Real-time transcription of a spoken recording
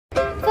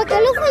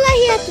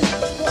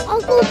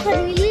Uncle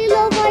Koni-Leigh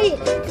lahi.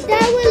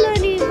 Today we're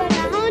learning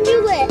Vagahau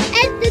Niue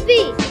at the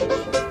beach.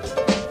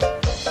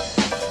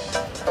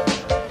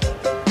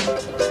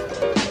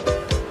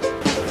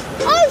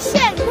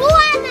 Ocean,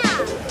 Moana!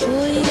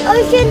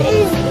 Ocean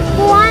is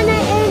Moana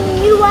in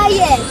Niue.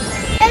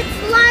 It's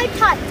low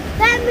tide.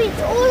 That means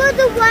all of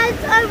the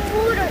waves and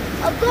water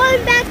are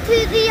going back to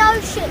the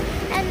ocean.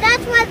 And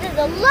that's why there's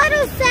a lot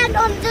of sand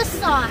on this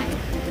side.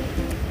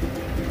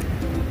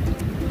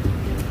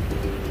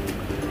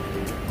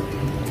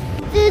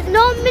 There's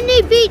not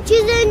many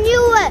beaches in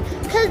Niue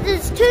because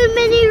there's too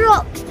many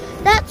rocks.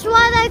 That's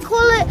why they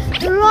call it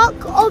the Rock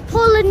of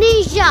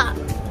Polynesia.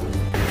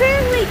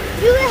 Apparently,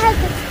 Niue has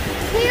the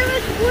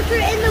clearest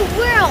water in the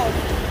world.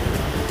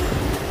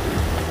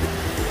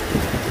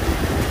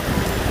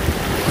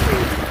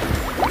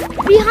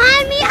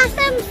 Behind me are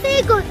some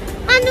seagulls.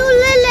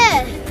 Anulele.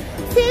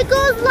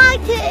 Seagulls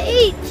like to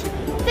eat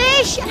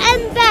fish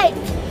and bait.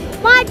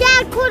 My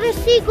dad caught a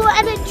seagull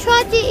and it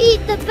tried to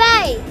eat the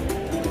bait.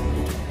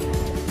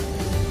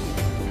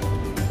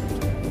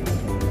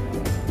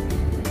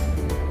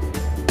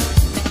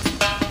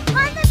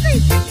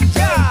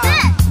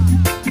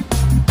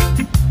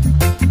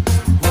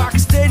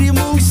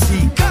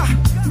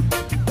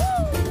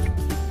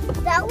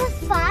 That was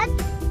fun.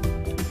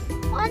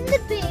 On the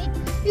beach,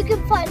 you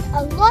can find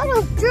a lot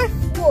of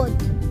driftwood.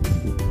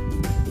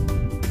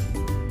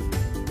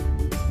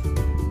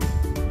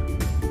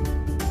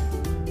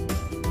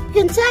 You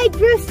can say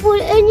driftwood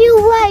in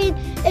Niue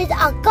is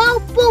a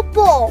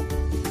kaupopo.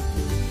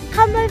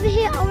 Come over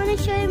here, I want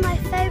to show you my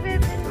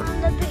favorite thing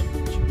on the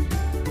beach,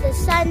 the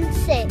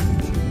sunset.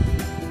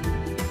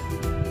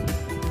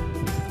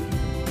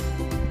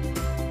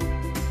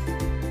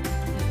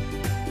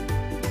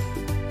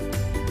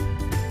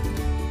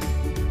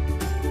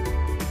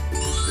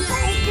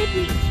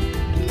 Beach,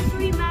 please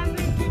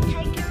remember to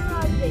take your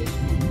rubbish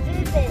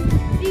vivid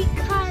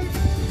because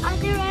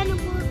other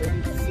animals in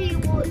the sea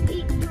will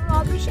eat the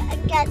rubbish and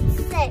get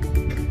sick.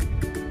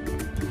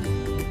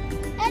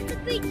 At the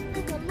beach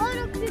there's a lot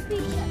of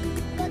puppies,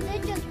 but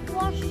they're just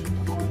washed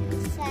on the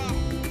sand.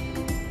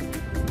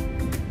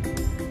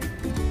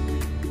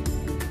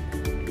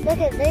 Look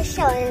at this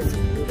shell, it has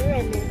water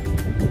in it.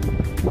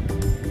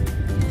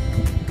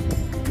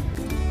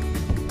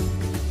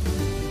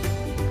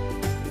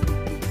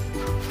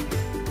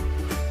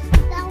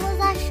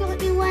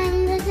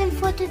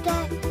 For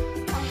today,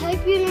 I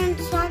hope you learned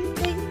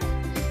something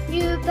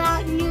new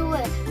about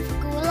Niue.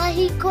 Fakaue,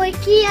 lahi, koe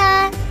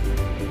kia.